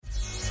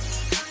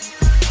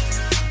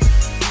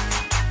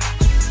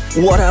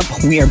What up?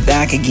 We are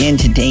back again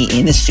today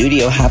in the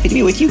studio. Happy to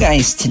be with you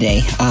guys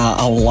today.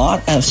 A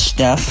lot of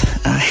stuff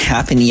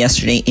happened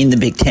yesterday in the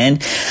Big Ten.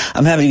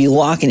 I'm happy to be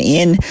locking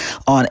in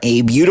on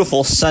a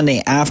beautiful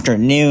Sunday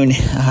afternoon.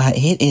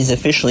 It is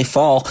officially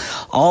fall.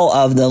 All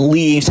of the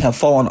leaves have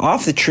fallen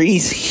off the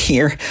trees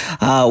here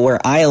where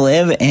I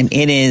live, and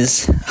it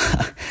is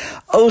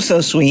oh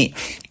so sweet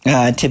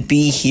to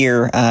be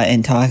here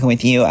and talking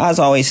with you. As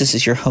always, this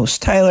is your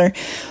host, Tyler,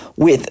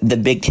 with the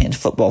Big Ten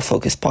Football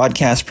Focus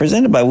podcast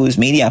presented by Woos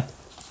Media.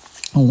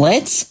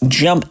 Let's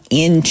jump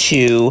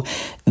into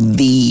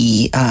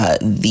the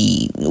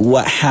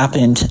what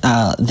happened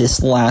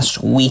this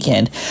last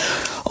weekend.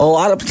 A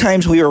lot of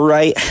times we were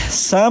right,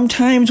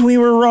 sometimes we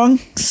were wrong,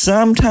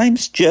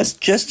 sometimes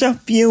just a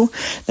few.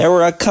 There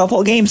were a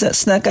couple games that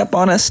snuck up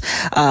on us,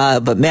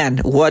 but man,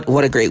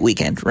 what a great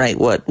weekend, right?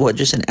 What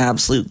just an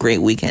absolute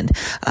great weekend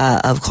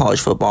of college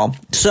football.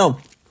 So,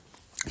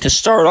 to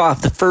start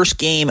off, the first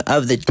game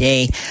of the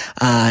day,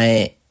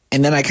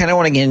 and then I kind of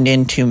want to get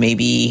into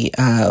maybe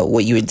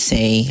what you would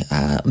say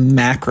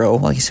macro.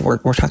 Like I said,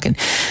 we're talking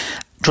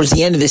towards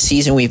the end of this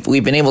season. We've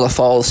been able to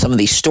follow some of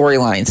these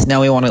storylines. Now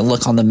we want to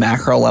look on the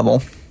macro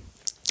level.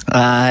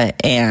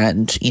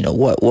 And you know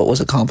what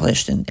was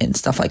accomplished and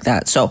stuff like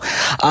that. So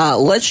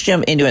let's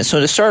jump into it. So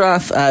to start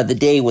off, the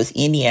day was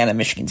Indiana,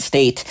 Michigan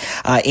State.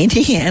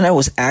 Indiana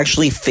was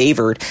actually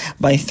favored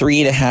by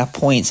 3.5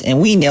 points,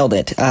 and we nailed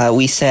it.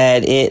 We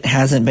said it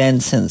hasn't been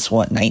since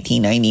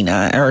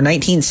 1999 or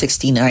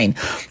 1969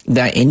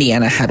 that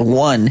Indiana had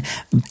won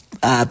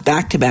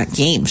back-to-back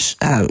games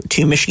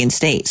to Michigan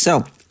State.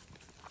 So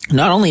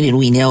not only did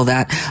we nail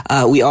that,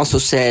 we also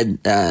said,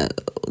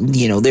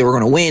 they were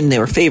going to win. They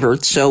were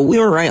favored. So we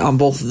were right on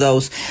both of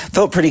those.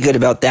 Felt pretty good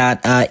about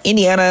that.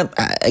 Indiana,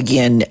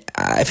 again,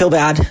 I feel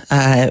bad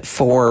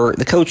for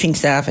the coaching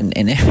staff and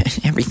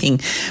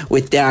everything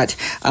with that.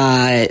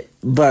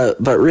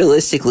 But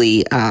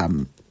realistically,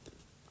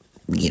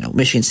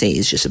 Michigan State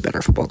is just a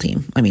better football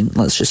team. I mean,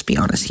 let's just be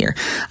honest here.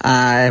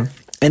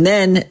 And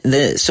then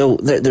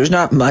there's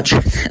not much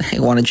I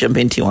want to jump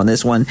into on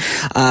this one.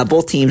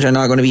 Both teams are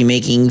not going to be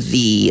making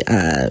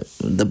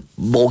the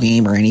bowl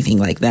game or anything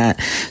like that.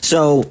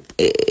 So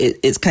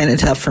it's kind of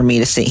tough for me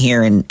to sit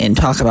here and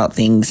talk about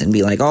things and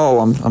be like, oh,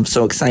 I'm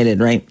so excited,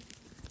 right?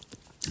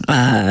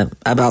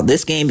 About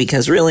this game,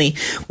 because really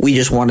we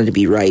just wanted to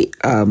be right.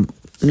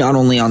 Not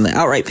only on the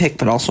outright pick,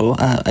 but also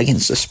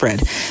against the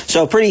spread.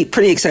 So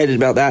pretty excited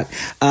about that.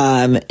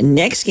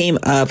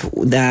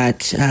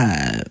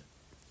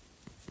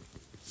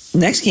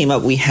 Next game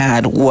we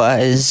had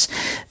was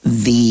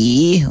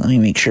let me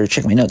make sure,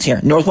 check my notes here.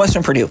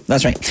 Northwestern Purdue.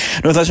 That's right.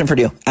 Northwestern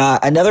Purdue.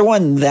 Another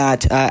one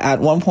that at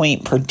one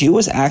point Purdue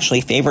was actually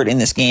favored in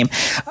this game.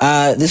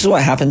 This is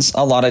what happens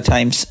a lot of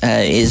times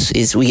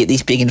is we get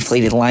these big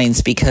inflated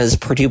lines because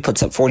Purdue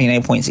puts up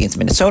 49 points against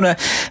Minnesota.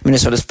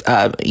 Minnesota's,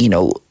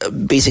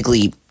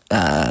 basically,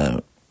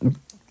 the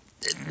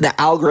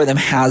algorithm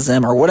has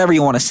them, or whatever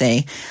you want to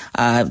say,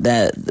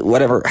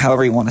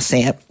 however you want to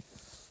say it,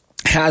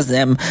 has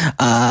them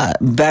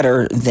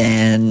better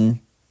than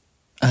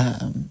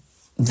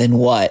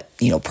what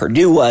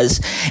Purdue was,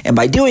 and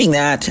by doing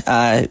that,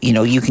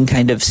 you can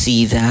kind of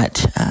see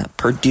that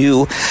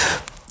Purdue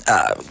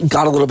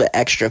got a little bit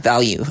extra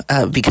value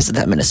because of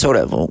that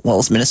Minnesota. Well,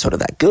 is Minnesota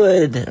that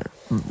good?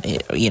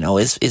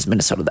 Is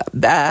Minnesota that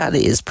bad?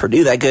 Is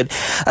Purdue that good?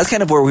 That's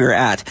kind of where we were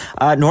at.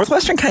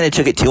 Northwestern kind of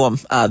took it to them.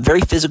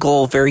 Very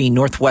physical, very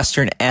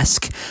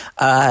Northwestern-esque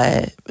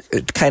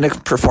kind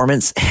of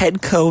performance.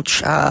 Head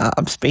coach,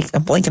 I'm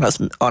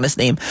blanking on his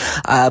name,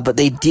 but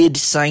they did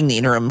sign the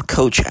interim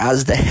coach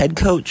as the head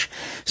coach.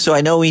 So I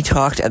know we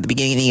talked at the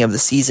beginning of the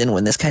season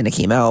when this kind of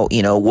came out,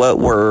 and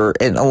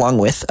along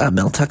with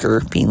Mel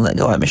Tucker being let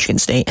go at Michigan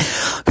State,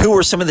 who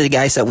were some of the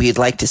guys that we'd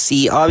like to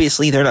see.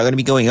 Obviously, they're not going to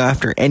be going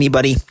after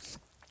anybody.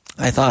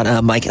 I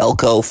thought Mike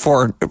Elko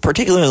for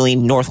particularly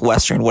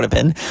Northwestern would have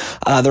been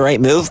the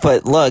right move.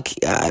 But look,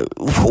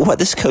 what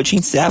this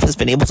coaching staff has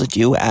been able to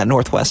do at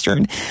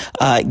Northwestern,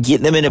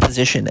 get them in a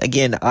position.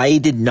 Again, I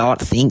did not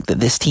think that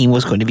this team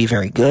was going to be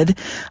very good.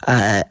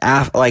 Like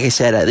I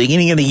said, at the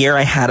beginning of the year,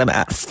 I had them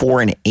at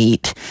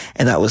 4-8,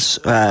 and that was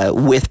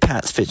with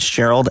Pat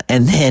Fitzgerald.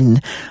 And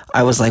then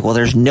I was like, well,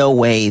 there's no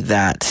way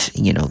that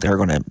they're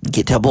going to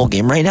get to a bowl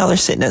game. Right now, they're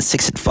sitting at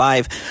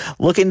 6-5.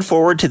 Looking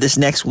forward to this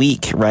next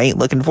week, right?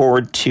 Looking forward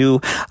to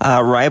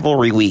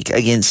rivalry week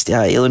against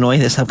Illinois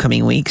this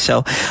upcoming week.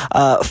 So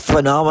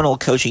phenomenal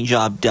coaching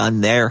job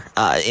done there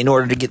in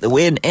order to get the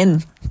win.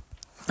 And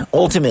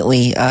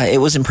ultimately, it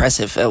was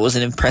impressive. It was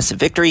an impressive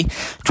victory,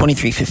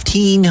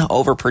 23-15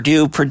 over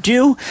Purdue.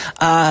 Purdue,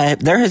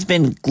 there has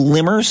been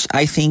glimmers.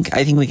 I think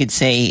we could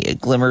say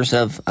glimmers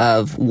of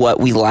what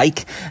we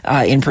like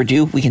in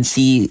Purdue. We can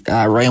see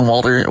Ryan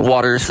Walters,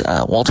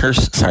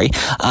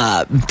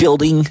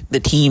 building the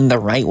team the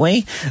right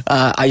way.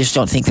 I just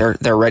don't think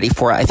they're ready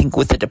for it. I think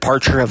with the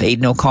departure of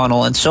Aiden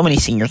O'Connell and so many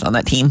seniors on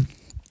that team,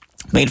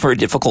 made for a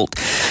difficult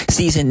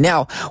season.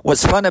 Now,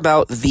 what's fun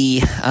about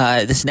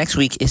this next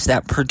week is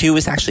that Purdue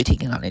is actually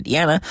taking on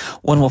Indiana.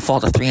 One will fall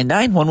to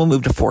 3-9, one will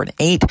move to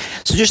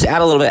 4-8. So just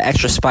add a little bit of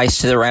extra spice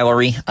to the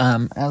rivalry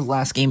as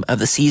last game of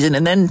the season,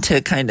 and then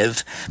to kind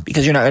of,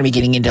 because you're not going to be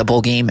getting into a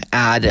bowl game,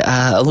 add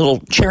a little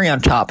cherry on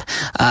top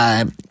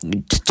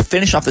to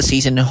finish off the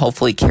season and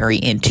hopefully carry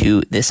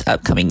into this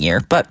upcoming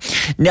year.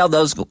 But now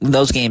those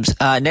games.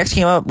 Next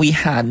game up, we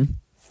had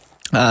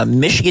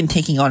Michigan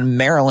taking on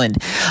Maryland.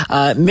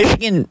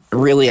 Michigan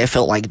really, I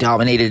felt like,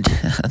 dominated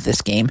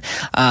this game.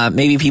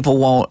 Maybe people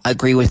won't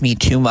agree with me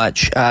too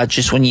much,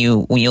 just when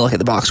you look at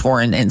the box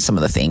score and some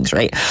of the things,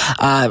 right?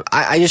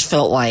 I just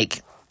felt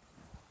like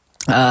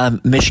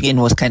Michigan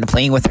was kind of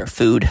playing with their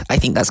food. I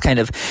think that's kind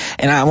of,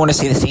 and I want to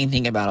say the same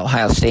thing about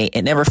Ohio State.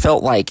 It never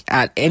felt like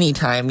at any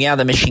time,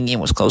 the Michigan game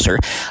was closer.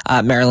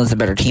 Maryland's a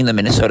better team than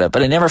Minnesota,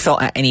 but it never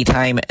felt at any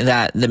time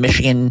that the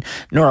Michigan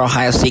nor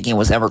Ohio State game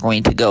was ever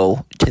going to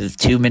go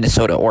to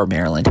Minnesota or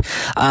Maryland.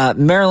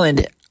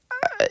 Maryland,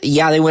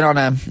 they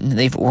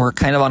were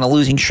kind of on a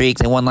losing streak.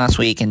 They won last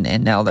week, and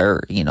now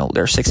they're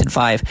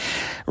 6-5.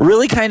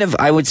 Really kind of,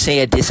 I would say,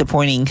 a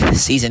disappointing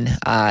season.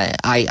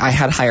 I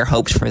had higher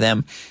hopes for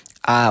them.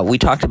 We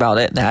talked about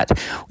it, that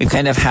we've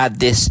kind of had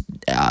this,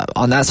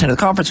 on that side of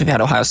the conference, we've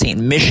had Ohio State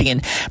and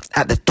Michigan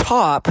at the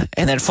top,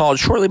 and then followed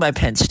shortly by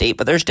Penn State,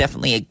 but there's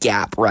definitely a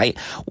gap, right?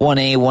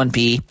 1A,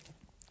 1B.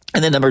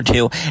 And then number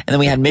 2, and then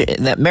we had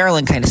that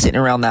Maryland kind of sitting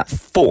around that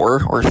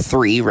 4 or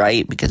 3,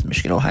 right? Because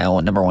Michigan, Ohio,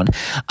 and number 1.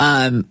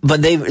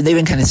 But they've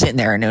been kind of sitting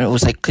there, and it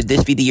was like, could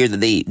this be the year that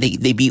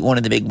they beat one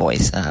of the big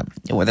boys?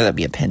 Whether that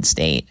be a Penn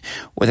State,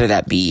 whether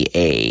that be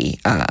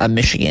a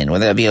Michigan,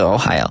 whether that be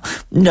Ohio.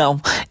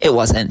 No, it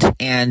wasn't.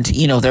 And,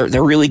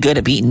 they're really good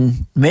at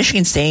beating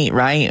Michigan State,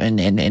 right? And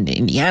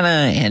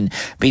Indiana, and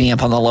beating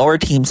up on the lower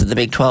teams of the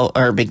Big 12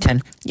 or Big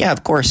 10. Yeah,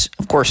 of course.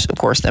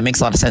 That makes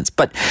a lot of sense.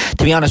 But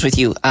to be honest with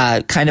you,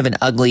 kind of an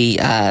ugly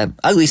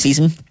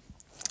season.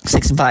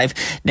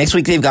 6-5. Next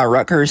week they've got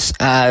Rutgers.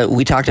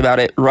 We talked about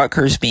it.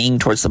 Rutgers being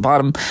towards the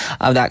bottom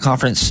of that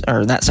conference,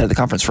 or that side of the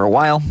conference, for a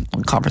while.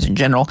 Conference in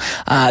general.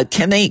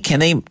 Can they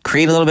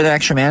create a little bit of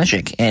extra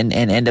magic and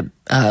end up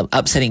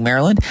upsetting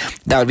Maryland?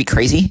 That would be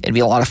crazy. It'd be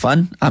a lot of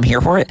fun. I'm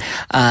here for it.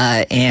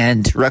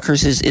 And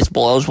Rutgers is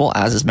below eligible,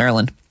 as is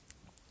Maryland.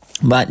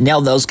 But now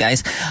those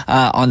guys,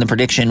 on the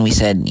prediction, we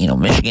said,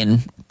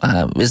 Michigan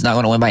is not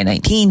going to win by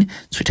 19,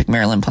 so we took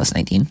Maryland plus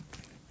 19.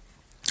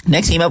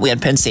 Next game up, we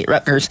had Penn State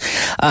Rutgers.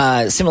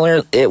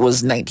 Similar, it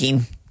was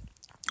 19.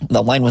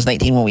 The line was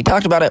 19 when we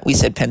talked about it. We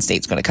said Penn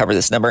State's going to cover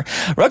this number.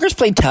 Rutgers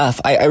played tough.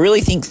 I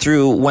really think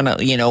through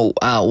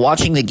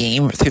watching the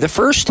game through the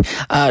first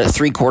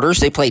 3 quarters,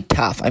 they played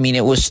tough. I mean,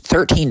 it was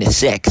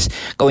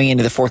 13-6 going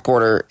into the fourth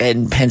quarter,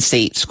 and Penn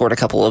State scored a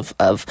couple of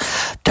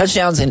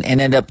touchdowns and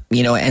ends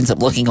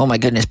up looking, oh my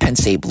goodness, Penn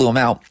State blew them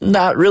out.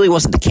 That really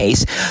wasn't the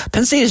case.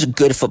 Penn State is a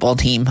good football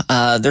team.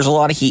 There's a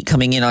lot of heat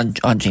coming in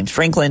on James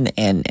Franklin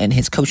and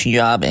his coaching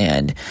job,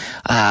 and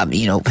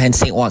Penn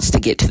State wants to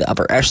get to the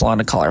upper echelon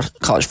of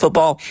college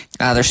football.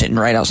 They're sitting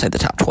right outside the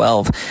top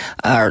 12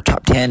 or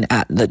top 10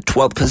 at the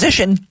 12th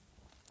position.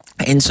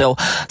 And so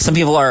some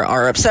people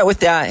are upset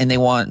with that, and they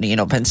want,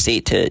 Penn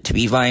State to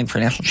be vying for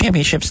national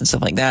championships and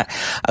stuff like that.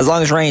 As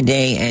long as Ryan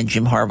Day and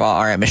Jim Harbaugh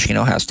are at Michigan,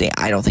 Ohio State,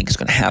 I don't think it's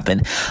going to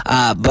happen.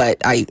 But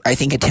I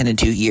think a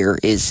 10-2 year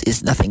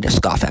is nothing to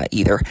scoff at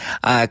either.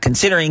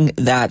 Considering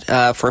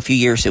that, for a few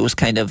years it was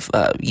kind of,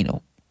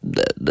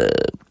 the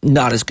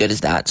not as good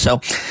as that.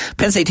 So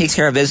Penn State takes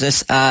care of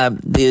business.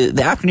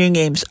 The afternoon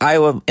games,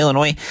 Iowa,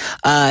 Illinois.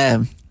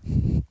 I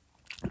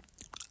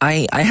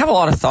have a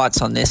lot of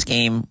thoughts on this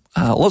game.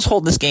 Let's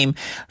hold this game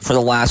for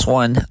the last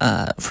one.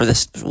 For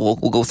this, we'll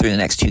go through the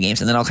next 2 games,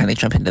 and then I'll kind of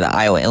jump into the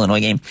Iowa-Illinois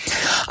game.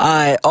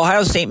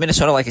 Ohio State,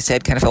 Minnesota, like I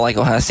said, kind of felt like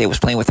Ohio State was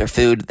playing with their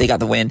food. They got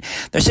the win.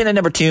 They're sitting at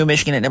number 2,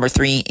 Michigan at number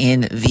 3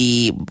 in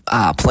the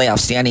playoff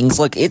standings.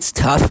 Look, it's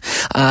tough.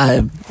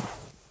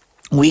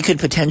 We could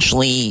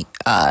potentially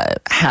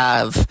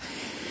have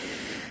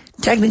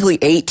technically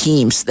 8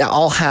 teams that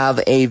all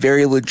have a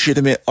very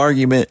legitimate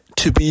argument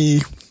to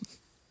be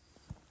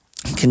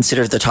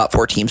considered the top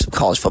 4 teams of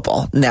college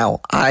football. Now,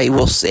 I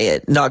will say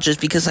it, not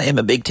just because I am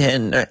a Big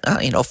Ten,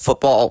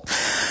 football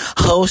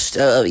host,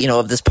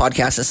 of this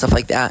podcast and stuff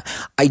like that.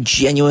 I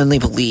genuinely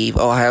believe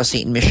Ohio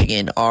State and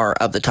Michigan are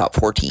of the top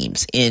 4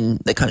 teams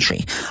in the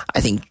country. I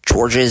think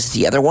Georgia is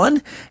the other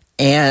one.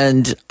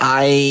 And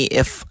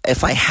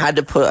if I had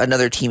to put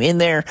another team in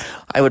there,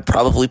 I would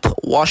probably put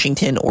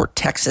Washington or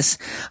Texas,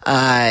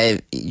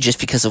 just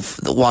because of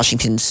the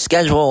Washington's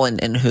schedule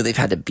and who they've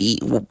had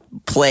to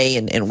play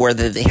and where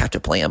they have to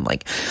play them.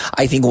 Like,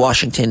 I think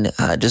Washington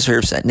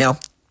deserves that. Now,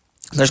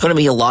 there's going to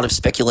be a lot of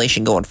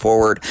speculation going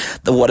forward.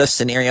 The what if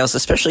scenarios,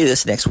 especially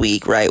this next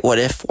week, right? What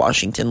if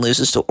Washington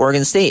loses to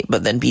Oregon State,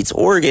 but then beats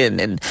Oregon?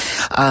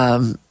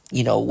 And,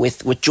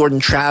 with Jordan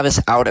Travis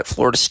out at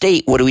Florida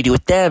State, what do we do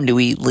with them? Do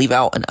we leave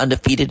out an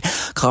undefeated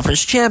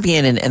conference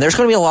champion? And there's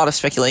going to be a lot of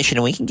speculation,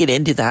 and we can get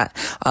into that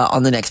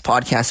on the next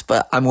podcast,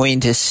 but I'm going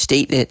to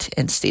state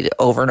it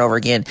over and over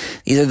again.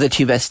 These are the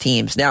two best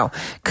teams. Now,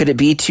 could it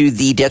be to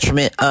the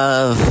detriment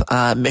of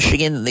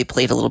Michigan? They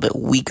played a little bit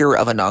weaker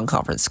of a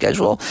non-conference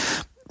schedule.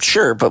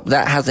 Sure, but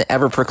that hasn't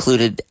ever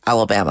precluded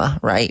Alabama,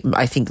 right?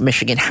 I think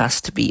Michigan has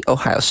to beat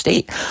Ohio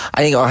State.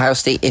 I think Ohio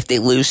State, if they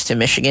lose to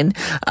Michigan,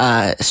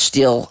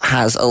 still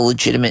has a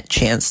legitimate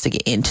chance to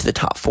get into the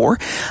top four.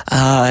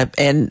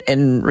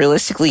 And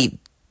realistically,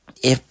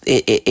 if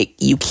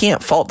you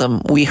can't fault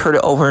them. We heard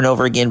it over and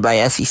over again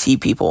by SEC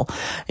people.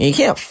 And you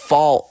can't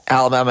fault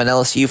Alabama and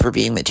LSU for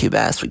being the two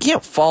best. We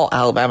can't fault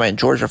Alabama and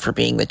Georgia for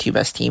being the two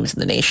best teams in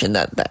the nation.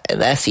 That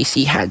the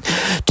SEC had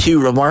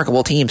two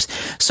remarkable teams.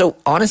 So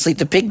honestly,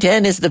 the Big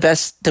Ten is the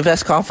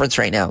best conference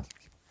right now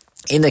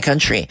in the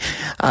country.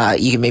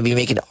 You can maybe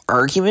make an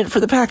argument for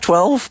the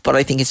Pac-12, but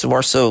I think it's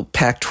more so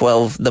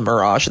Pac-12, the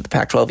mirage of the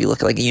Pac-12. You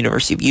look at like the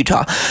University of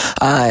Utah,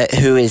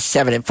 who is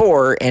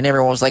 7-4, and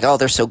everyone was like, oh,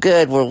 they're so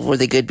good. Were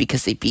they good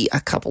because they beat a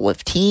couple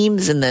of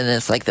teams? And then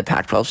it's like the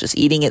Pac-12 is just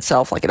eating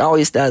itself like it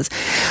always does.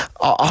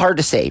 Hard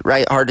to say,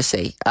 right? Hard to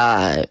say.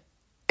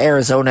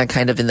 Arizona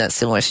kind of in that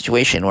similar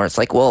situation where it's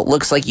like, well, it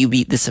looks like you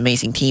beat this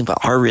amazing team, but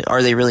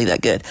are they really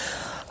that good?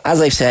 As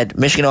I've said,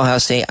 Michigan, Ohio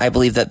State, I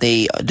believe that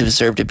they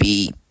deserve to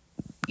be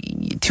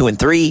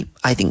 2-3.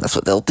 I think that's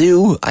what they'll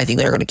do. I think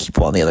they're going to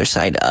keep on the other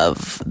side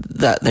of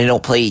that. They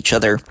don't play each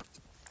other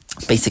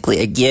basically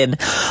again.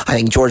 I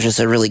think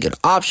Georgia's a really good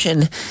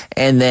option.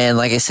 And then,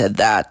 like I said,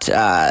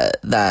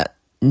 that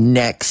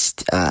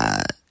next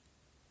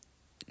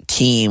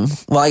team,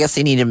 well, I guess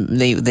they need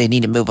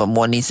to move them.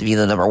 One needs to be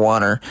the number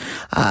one or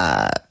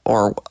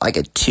like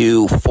a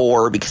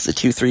 2-4 because the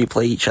 2-3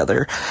 play each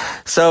other.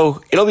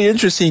 So it'll be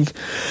interesting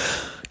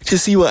to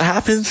see what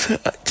happens.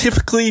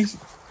 Typically,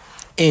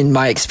 in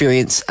my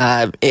experience,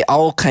 it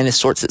all kind of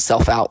sorts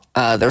itself out.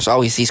 There's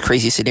always these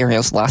crazy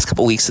scenarios the last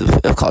couple weeks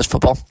of college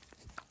football,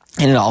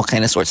 and it all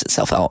kind of sorts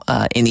itself out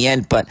in the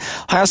end. But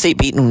Ohio State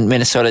beating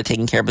Minnesota,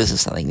 taking care of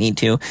business that they need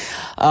to.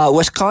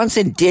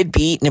 Wisconsin did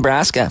beat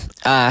Nebraska,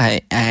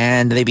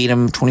 and they beat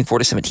them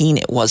 24-17.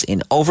 It was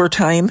in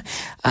overtime.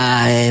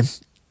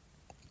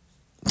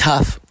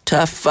 Tough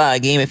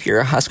game if you're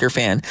a Husker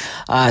fan.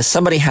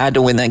 Somebody had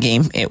to win that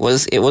game. It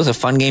was a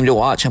fun game to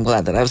watch. I'm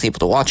glad that I was able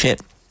to watch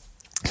it.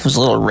 It was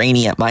a little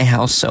rainy at my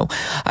house, so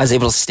I was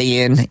able to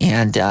stay in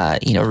and,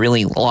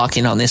 really lock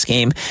in on this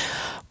game.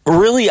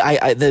 Really,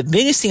 the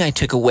biggest thing I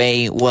took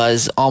away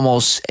was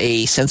almost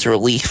a sense of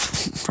relief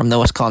from the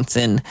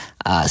Wisconsin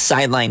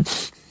sideline.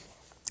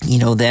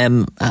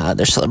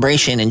 Their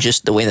celebration and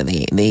just the way that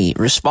they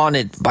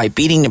responded by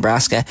beating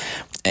Nebraska.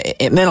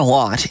 It meant a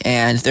lot,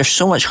 and there's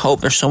so much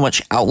hope, there's so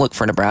much outlook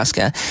for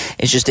Nebraska.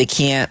 It's just they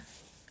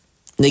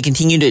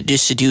continue to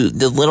do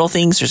the little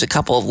things. There's a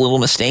couple of little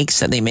mistakes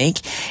that they make,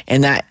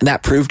 and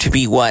that proved to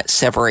be what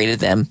separated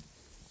them.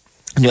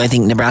 Do I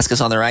think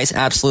Nebraska's on the rise?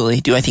 Absolutely.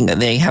 Do I think that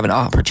they have an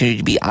opportunity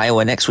to beat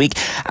Iowa next week?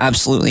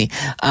 Absolutely.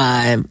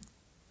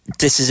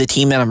 This is a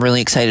team that I'm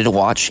really excited to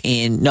watch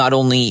in not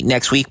only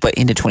next week, but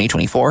into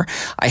 2024.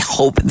 I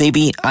hope they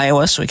beat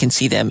Iowa so we can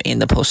see them in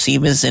the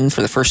postseason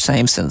for the first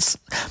time since,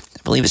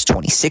 I believe it's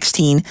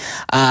 2016.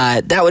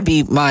 That would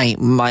be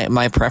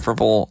my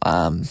preferable,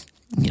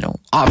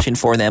 option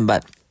for them,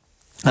 but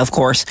of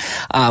course,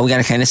 we got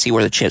to kind of see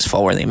where the chips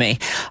fall where they may.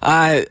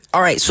 All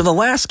right, so the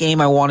last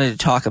game I wanted to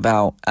talk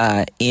about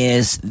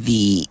is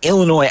the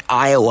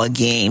Illinois-Iowa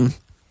game.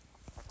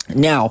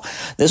 Now,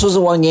 this was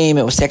a one game.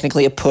 It was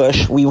technically a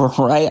push. We were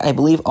right, I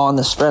believe, on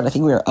the spread. I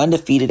think we were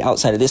undefeated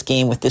outside of this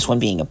game with this one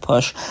being a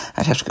push.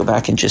 I'd have to go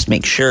back and just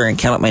make sure and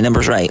count up my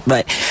numbers right.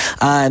 But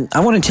I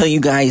want to tell you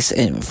guys,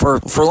 and for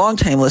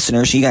long-time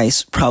listeners, you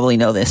guys probably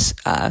know this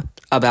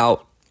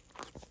about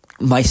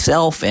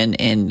myself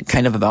and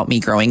kind of about me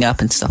growing up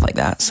and stuff like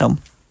that. So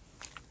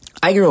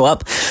I grew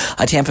up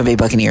a Tampa Bay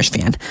Buccaneers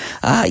fan.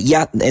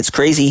 Yeah, it's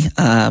crazy.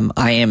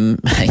 I am,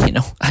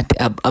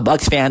 a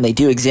Bucs fan. They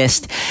do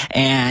exist.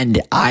 And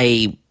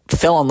I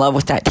fell in love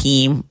with that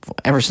team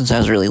ever since I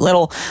was really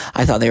little.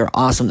 I thought they were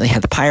awesome. They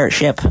had the pirate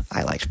ship.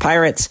 I liked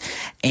pirates.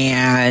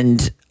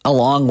 And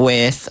along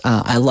with,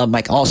 I love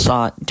Mike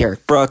Allstott,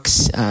 Derek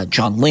Brooks,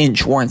 John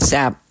Lynch, Warren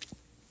Sapp,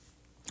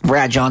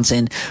 Brad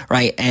Johnson,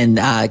 right, and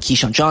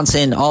Keyshawn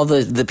Johnson, all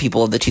the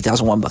people of the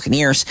 2001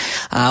 Buccaneers,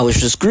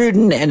 which was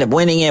Gruden, ended up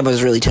winning it, but it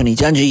was really Tony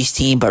Dungy's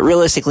team. But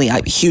realistically,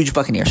 I'm a huge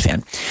Buccaneers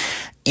fan.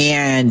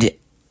 And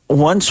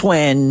once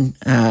when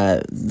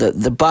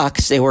the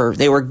Bucs, they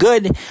were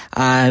good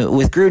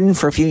with Gruden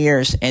for a few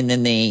years, and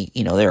then they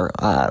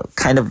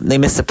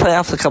missed the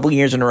playoffs a couple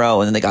years in a row,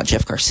 and then they got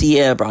Jeff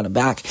Garcia, brought him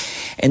back,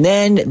 and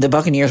then the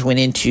Buccaneers went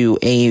into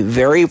a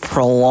very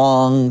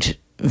prolonged,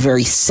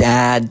 very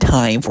sad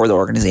time for the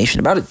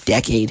organization, about a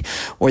decade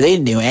where they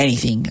didn't do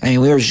anything. I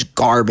mean, we were just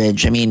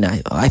garbage. I mean,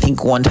 I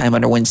think one time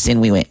under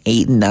Winston, we went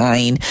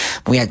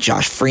 8-9. We had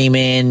Josh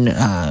Freeman,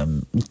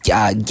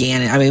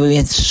 Gannon. I mean, we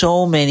had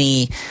so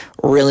many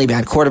really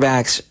bad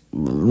quarterbacks.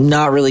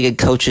 not really good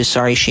coaches.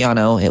 Sorry,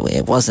 Schiano.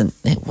 It wasn't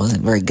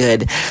very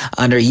good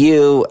under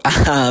you.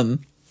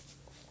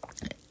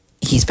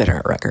 He's better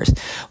at Rutgers.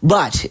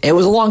 But it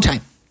was a long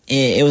time.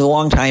 It was a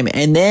long time.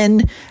 And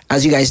then,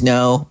 as you guys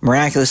know,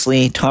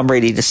 miraculously, Tom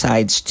Brady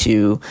decides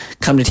to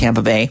come to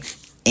Tampa Bay.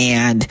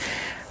 And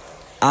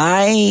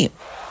I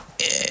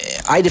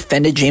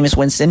defended Jameis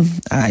Winston.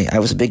 I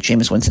was a big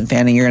Jameis Winston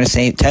fan. And you're going to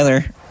say,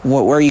 Tyler,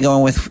 where are you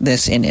going with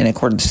this in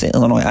accordance to the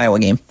Illinois-Iowa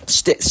game?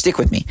 Stick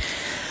with me.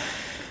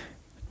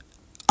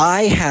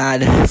 I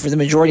had, for the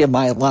majority of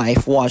my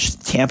life,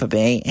 watched Tampa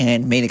Bay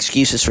and made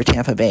excuses for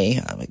Tampa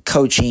Bay,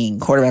 coaching,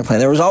 quarterback play.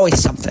 There was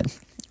always something,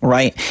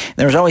 right?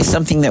 There was always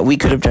something that we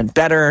could have done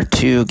better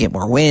to get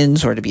more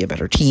wins or to be a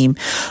better team.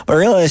 But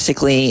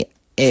realistically,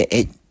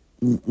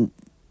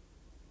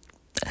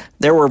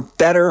 there were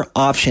better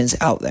options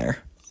out there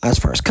as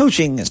far as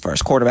coaching, as far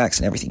as quarterbacks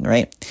and everything,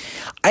 right?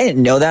 I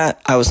didn't know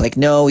that. I was like,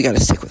 no, we got to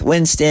stick with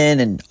Winston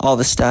and all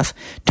this stuff.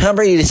 Tom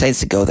Brady decides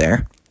to go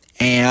there.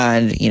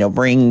 And,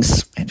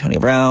 brings Antonio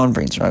Brown,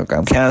 brings Rob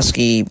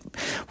Gronkowski.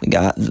 We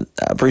got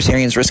Bruce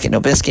Arians' risk it, no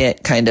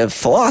biscuit kind of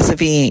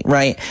philosophy,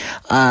 right?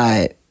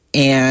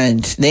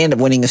 And they end up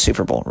winning the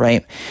Super Bowl,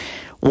 right?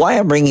 Why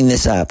I'm bringing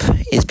this up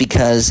is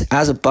because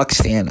as a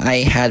Bucs fan,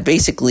 I had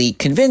basically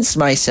convinced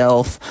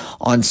myself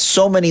on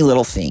so many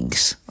little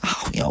things.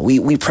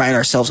 We pride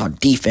ourselves on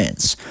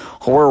defense,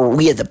 or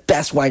we had the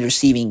best wide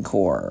receiving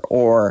core,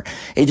 or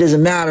it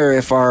doesn't matter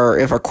if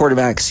our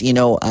quarterback's,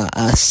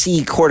 a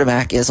C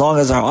quarterback, as long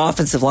as our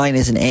offensive line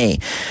is an A.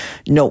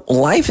 No,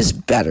 life is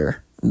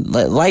better.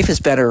 Life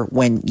is better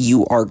when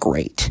you are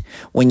great,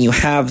 when you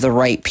have the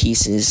right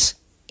pieces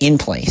in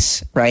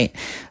place, right?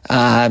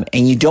 And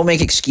you don't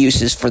make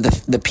excuses for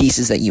the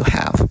pieces that you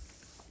have.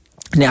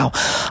 Now,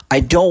 I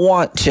don't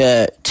want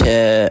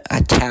to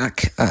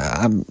attack.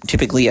 I'm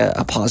typically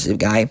a positive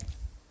guy,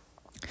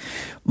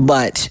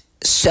 but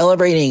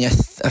celebrating a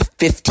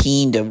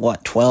 15 to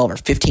 12 or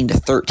 15 to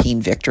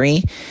 13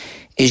 victory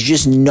is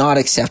just not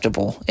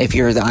acceptable if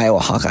you're the Iowa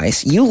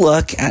Hawkeyes. You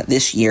look at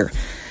this year.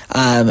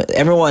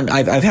 Everyone,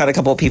 I've had a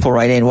couple of people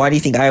write in, why do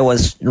you think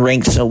Iowa's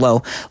ranked so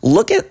low?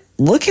 Look at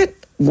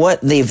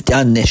what they've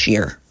done this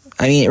year.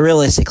 I mean,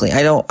 realistically,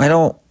 I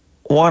don't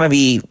want to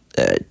be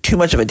too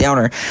much of a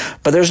downer,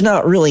 but there's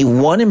not really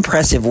one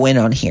impressive win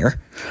on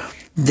here.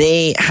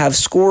 They have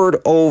scored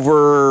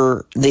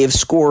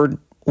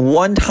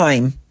one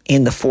time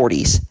in the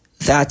 40s.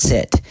 That's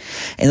it.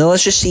 And then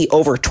let's just see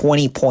over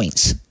 20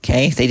 points.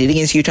 Okay. They did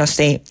against Utah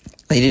State.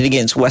 They did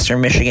against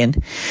Western Michigan.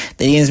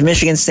 They did against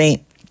Michigan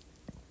State.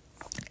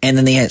 And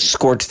then they had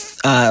scored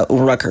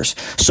Rutgers.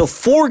 So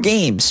 4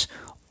 games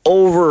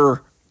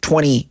over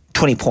 20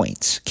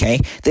 points, okay?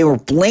 They were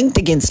blanked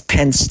against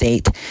Penn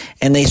State,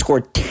 and they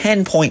scored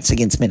 10 points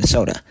against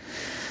Minnesota.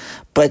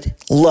 But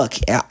look,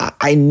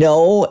 I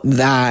know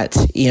that,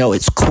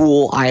 it's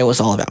cool. Iowa's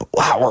all about,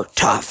 wow, we're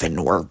tough,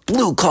 and we're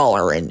blue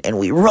collar, and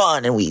we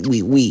run, and we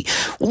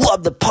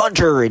love the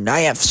punter, and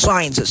I have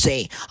signs that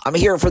say, I'm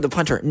here for the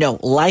punter. No,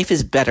 life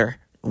is better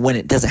when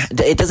it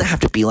doesn't have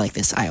to be like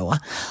this,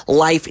 Iowa.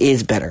 Life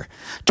is better.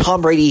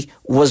 Tom Brady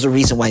was the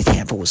reason why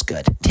Tampa was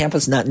good.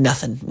 Tampa's not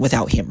nothing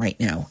without him right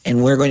now.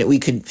 And we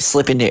could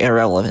slip into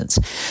irrelevance.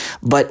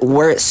 But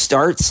where it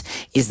starts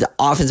is the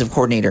offensive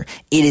coordinator.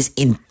 It is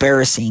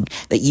embarrassing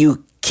that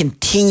you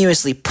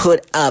continuously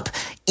put up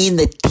in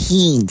the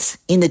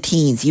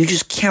teens. You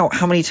just count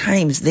how many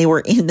times they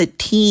were in the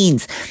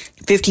teens.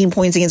 15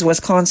 points against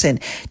Wisconsin,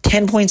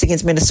 10 points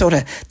against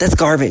Minnesota. That's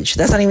garbage.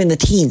 That's not even the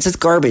teens. That's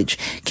garbage.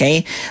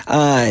 Okay.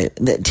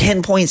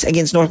 10 points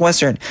against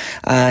Northwestern,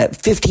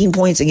 15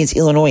 points against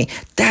Illinois.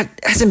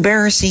 That's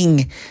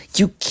embarrassing.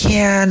 You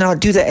cannot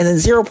do that. And then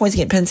 0 points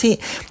against Penn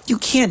State. You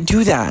can't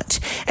do that.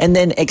 And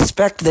then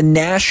expect the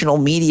national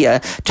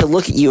media to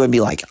look at you and be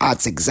like,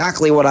 that's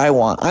exactly what I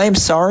want. I'm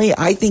sorry.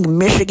 I think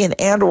Michigan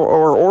and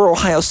or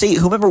Ohio State,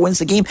 whoever wins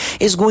the game,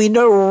 is going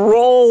to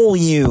roll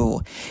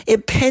you.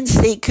 If Penn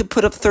State could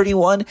put up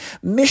 31,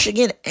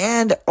 Michigan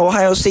and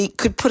Ohio State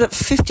could put up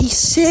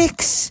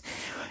 56.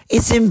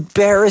 It's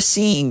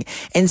embarrassing.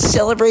 And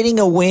celebrating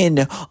a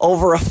win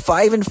over a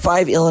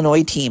 5-5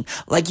 Illinois team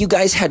like you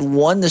guys had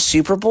won the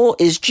Super Bowl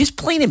is just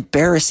plain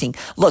embarrassing.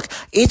 Look,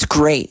 it's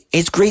great.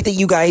 It's great that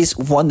you guys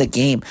won the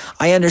game.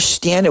 I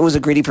understand it was a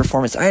gritty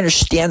performance. I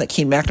understand that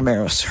Cade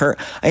McNamara was hurt.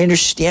 I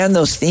understand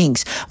those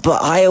things.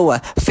 But Iowa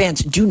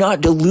fans, do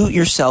not dilute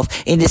yourself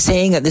into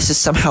saying that this is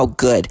somehow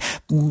good.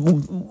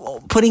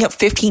 Putting up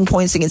 15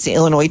 points against the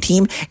Illinois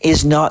team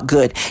is not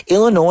good.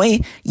 Illinois,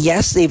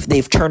 yes,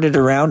 they've turned it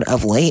around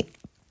of late.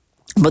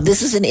 But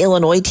this is an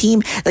Illinois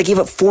team that gave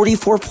up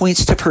 44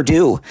 points to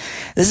Purdue.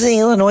 This is an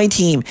Illinois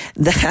team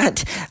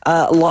that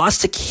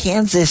lost to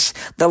Kansas,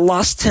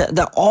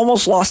 that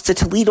almost lost to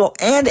Toledo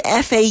and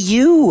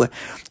FAU,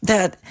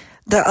 that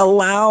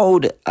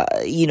allowed,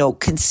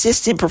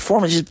 consistent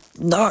performances,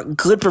 not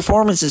good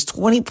performances,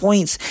 20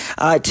 points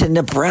to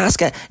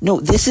Nebraska. No,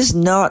 this is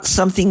not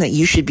something that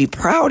you should be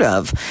proud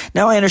of.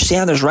 Now, I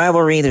understand there's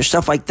rivalry, there's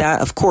stuff like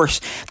that. Of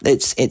course,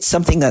 it's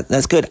something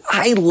that's good.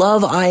 I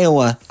love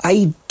Iowa.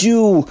 I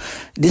do,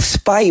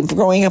 despite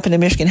growing up in a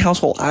Michigan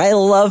household. I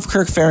love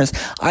Kirk Ferentz.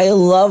 I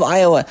love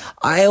Iowa.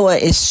 Iowa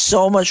is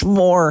so much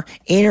more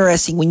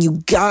interesting when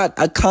you got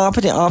a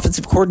competent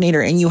offensive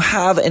coordinator and you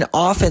have an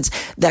offense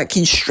that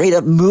can straight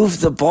up move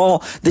the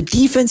ball. The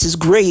defense is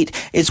great.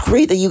 It's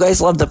great that you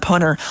guys love the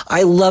punter.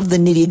 I love the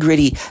nitty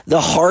gritty,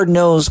 the hard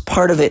nosed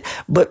part of it,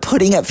 but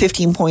putting up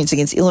 15 points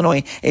against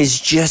Illinois is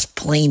just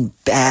plain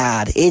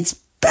bad. It's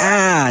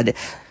bad.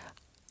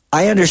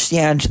 I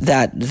understand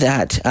that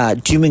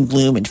doom and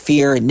gloom and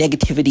fear and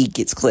negativity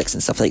gets clicks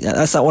and stuff like that.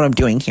 That's not what I'm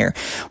doing here.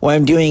 What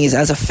I'm doing is,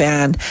 as a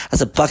fan,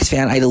 as a Bucs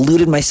fan, I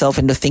deluded myself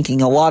into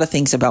thinking a lot of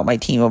things about my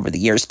team over the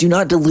years. Do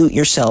not dilute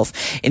yourself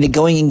into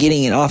going and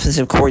getting an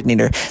offensive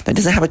coordinator that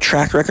doesn't have a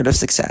track record of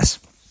success.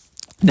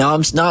 Now,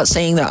 I'm not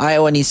saying that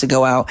Iowa needs to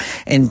go out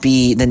and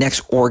be the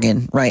next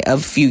Oregon, right, of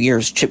a few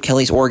years, Chip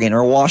Kelly's Oregon,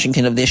 or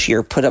Washington of this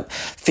year, put up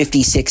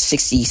 56,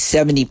 60,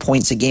 70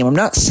 points a game. I'm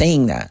not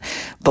saying that.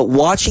 But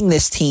watching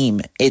this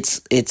team,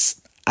 it's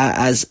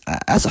as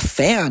a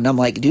fan, I'm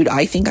like, dude,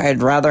 I think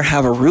I'd rather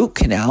have a root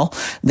canal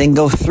than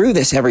go through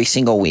this every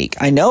single week.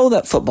 I know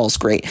that football's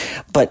great,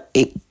 but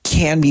it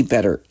can be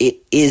better. It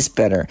is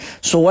better.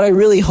 So what I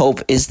really hope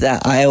is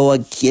that Iowa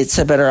gets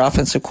a better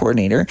offensive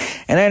coordinator.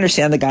 And I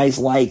understand the guys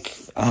like,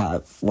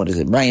 Brian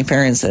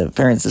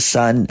Ferentz's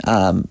son.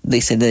 They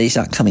said that he's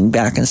not coming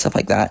back and stuff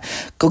like that.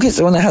 Go get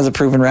someone that has a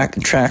proven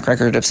track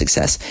record of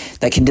success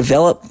that can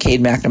develop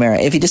Cade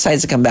McNamara if he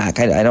decides to come back.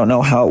 I don't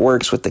know how it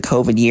works with the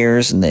COVID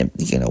years and the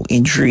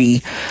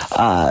injury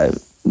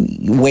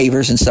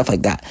waivers and stuff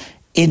like that.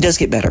 It does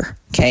get better.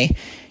 Okay,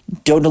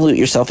 don't dilute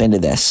yourself into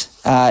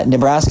this.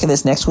 Nebraska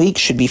this next week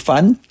should be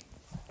fun.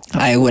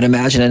 I would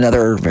imagine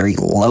another very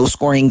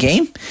low-scoring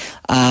game.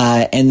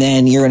 And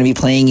then you're going to be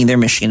playing either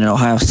Michigan and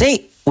Ohio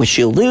State, which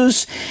you'll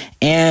lose.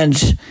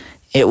 And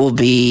it will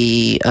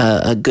be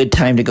a good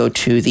time to go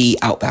to the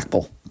Outback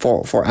Bowl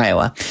for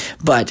Iowa.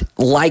 But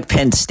like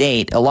Penn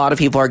State, a lot of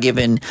people are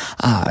giving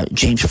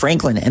James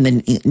Franklin and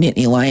then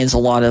Nittany Lions a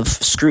lot of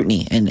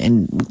scrutiny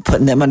and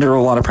putting them under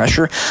a lot of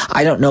pressure.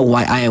 I don't know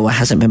why Iowa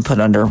hasn't been put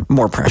under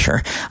more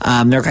pressure.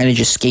 They're kind of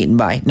just skating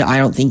by. No, I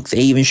don't think they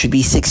even should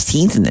be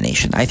 16th in the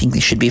nation. I think they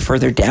should be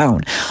further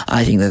down.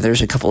 I think that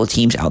there's a couple of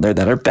teams out there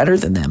that are better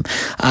than them.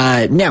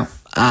 Now,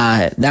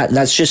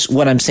 that's just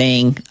what I'm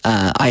saying.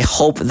 I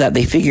hope that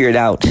they figure it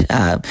out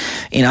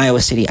in Iowa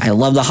City. I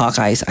love the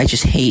Hawkeyes. I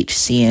just hate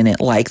seeing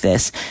it like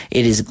this.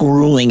 It is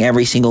grueling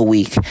every single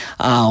week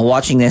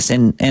watching this,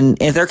 and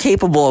if they're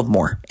capable of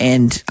more.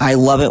 And I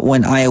love it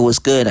when Iowa's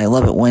good. I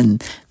love it when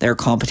they're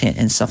competent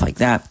and stuff like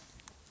that.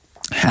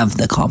 Have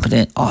the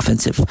competent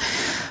offensive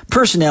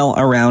personnel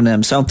around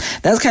them. So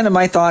that's kind of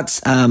my thoughts.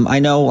 I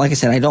know, like I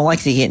said, I don't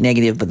like to get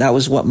negative, but that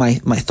was what my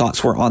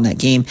thoughts were on that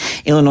game.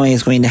 Illinois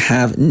is going to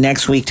have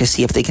next week to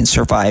see if they can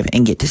survive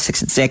and get to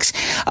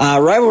 6-6.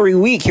 Rivalry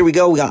week. Here we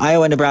go. We got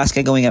Iowa,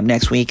 Nebraska going up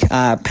next week.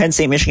 Penn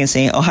State, Michigan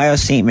State, Ohio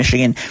State,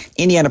 Michigan,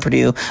 Indiana,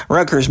 Purdue,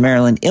 Rutgers,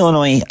 Maryland,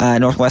 Illinois,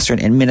 Northwestern,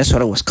 and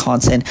Minnesota,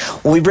 Wisconsin.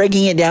 We'll be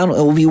breaking it down. It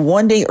will be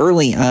one day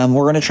early.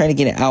 We're going to try to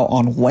get it out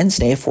on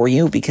Wednesday for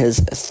you because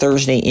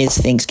Thursday is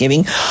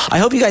Thanksgiving. I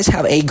hope you guys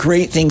have a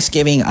great Thanksgiving.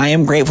 I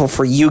am grateful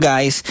for you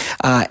guys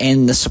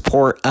and the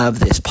support of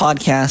this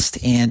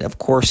podcast and, of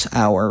course,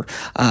 our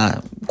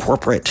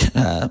corporate,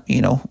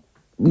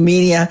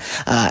 media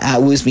at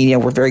Woo's Media.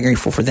 We're very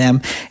grateful for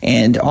them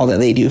and all that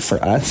they do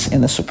for us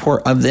and the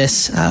support of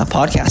this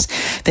podcast.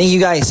 Thank you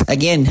guys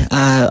again.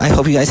 I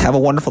hope you guys have a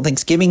wonderful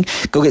Thanksgiving.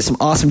 Go get some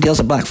awesome deals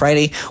at Black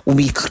Friday. We'll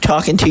be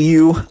talking to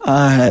you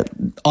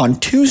on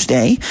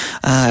Tuesday,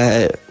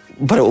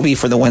 but it will be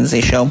for the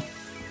Wednesday show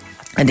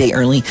a day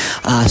early,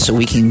 so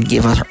we can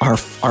give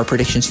our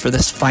predictions for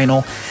this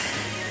final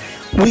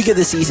week of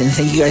the season.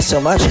 Thank you guys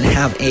so much and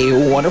have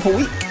a wonderful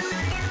week.